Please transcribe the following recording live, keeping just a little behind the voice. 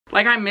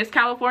Like, I miss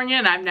California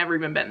and I've never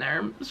even been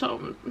there,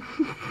 so.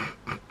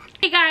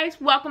 Hey guys,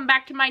 welcome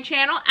back to my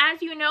channel.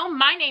 As you know,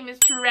 my name is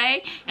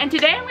Tarae, and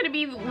today I'm going to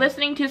be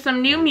listening to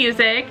some new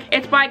music.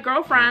 It's by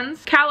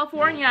Girlfriends,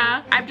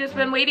 California. I've just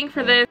been waiting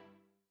for this,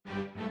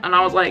 and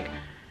I was like,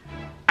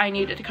 I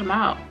need it to come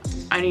out.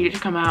 I need it to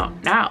come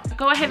out now.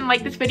 Go ahead and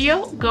like this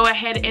video. Go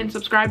ahead and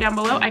subscribe down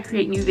below. I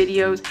create new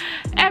videos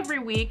every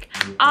week.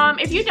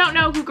 If you don't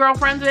know who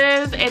Girlfriends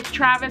is, it's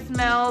Travis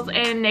Mills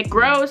and Nick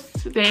Gross.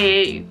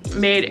 They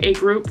made a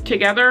group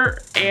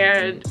together,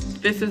 and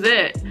this is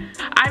it.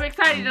 I'm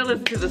excited to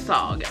listen to the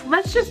song.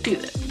 Let's just do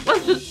this.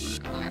 Let's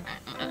just,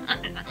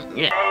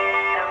 yeah.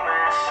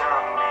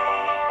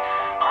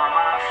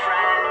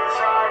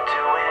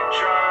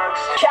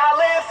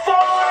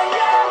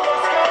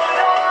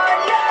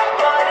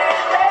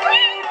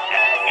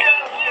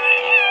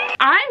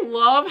 I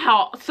love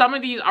how some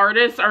of these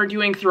artists are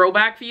doing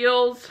throwback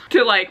feels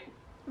to like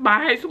my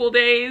high school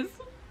days.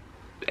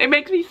 It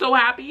makes me so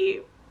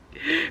happy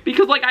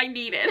because like I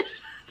need it.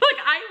 Like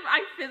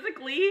I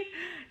physically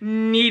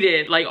need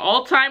it. Like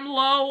All Time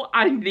Low,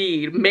 I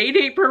need.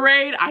 Mayday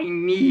Parade, I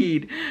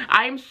need.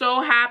 I'm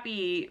so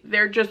happy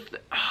they're just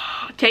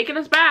taking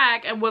us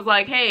back and was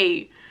like,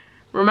 hey,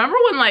 remember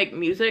when like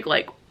music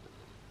like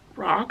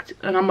rocked?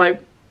 And I'm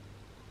like,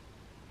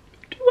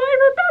 do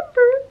I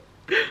remember?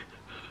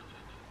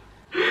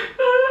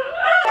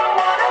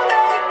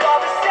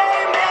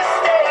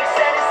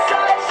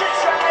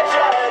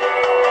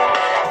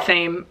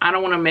 Same. I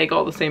don't want to make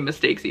all the same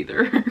mistakes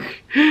either.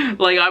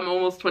 Like, I'm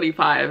almost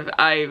 25.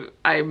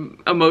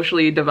 I'm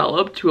emotionally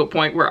developed to a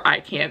point where I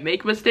can't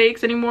make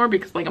mistakes anymore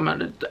because like I'm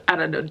at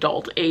an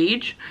adult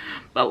age.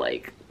 But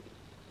like,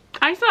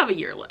 I still have a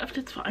year left.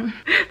 It's fine.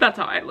 That's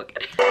how I look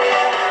at it.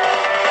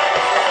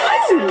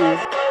 Ooh.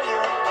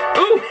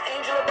 Ooh.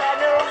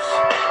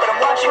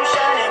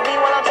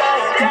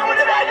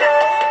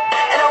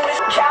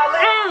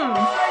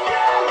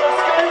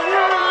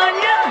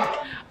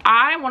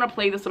 I want to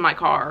play this in my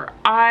car.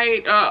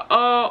 I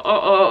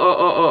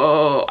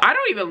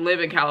don't even live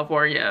in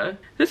California.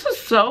 This is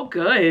so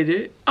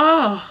good.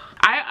 Oh,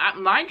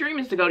 my dream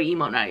is to go to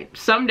emo night.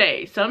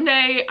 Someday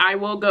I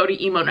will go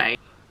to emo night.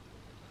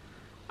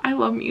 I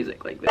love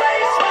music like this.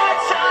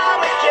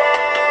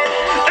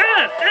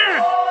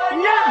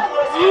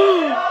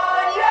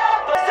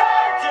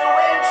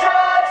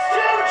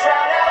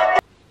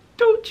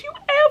 Don't you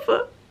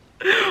ever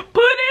put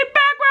in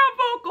background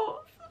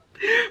vocals,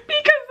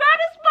 because that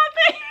is my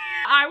thing.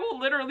 I will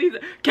literally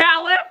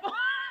California.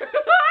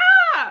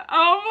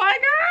 Oh my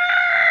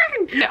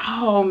god.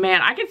 Oh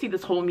man, I can see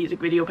this whole music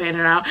video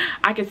panning out.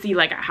 I can see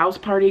like a house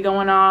party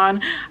going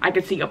on. I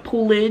can see a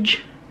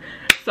poolage.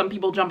 Some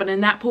people jumping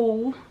in that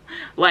pool,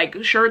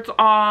 like shirts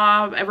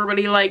off,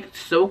 everybody like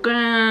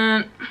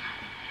soaking.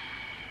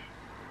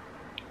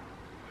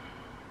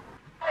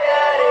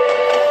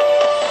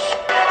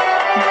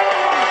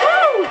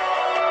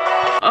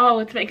 Oh,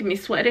 it's making me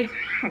sweaty.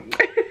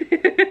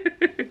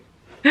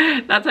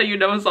 That's how you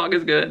know a song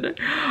is good.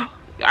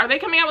 Are they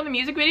coming out with a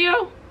music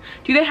video?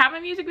 Do they have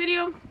a music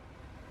video?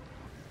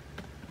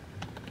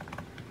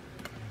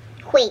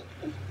 Wait.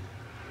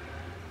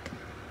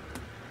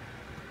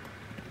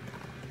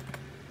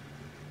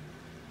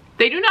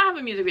 They do not have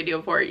a music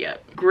video for it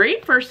yet.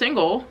 Great first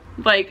single.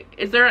 Like,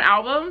 is there an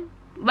album?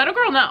 Let a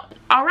girl know.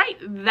 All right,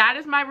 that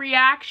is my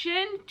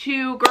reaction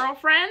to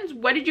Girlfriends.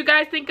 What did you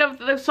guys think of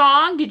the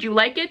song? Did you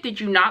like it?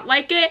 Did you not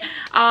like it?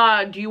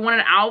 Do you want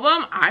an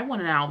album? I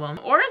want an album,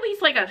 or at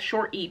least like a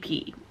short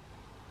EP.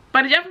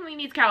 But it definitely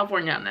needs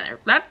California on there.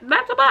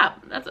 That's a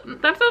bop. That's a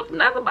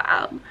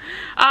bop.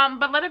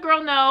 But let a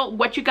girl know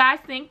what you guys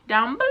think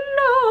down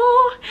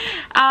below.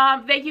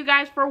 Thank you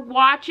guys for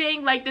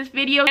watching. Like this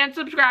video and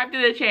subscribe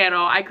to the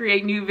channel. I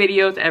create new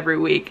videos every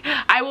week.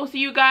 I will see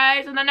you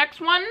guys in the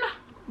next one.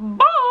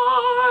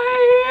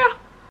 Bye.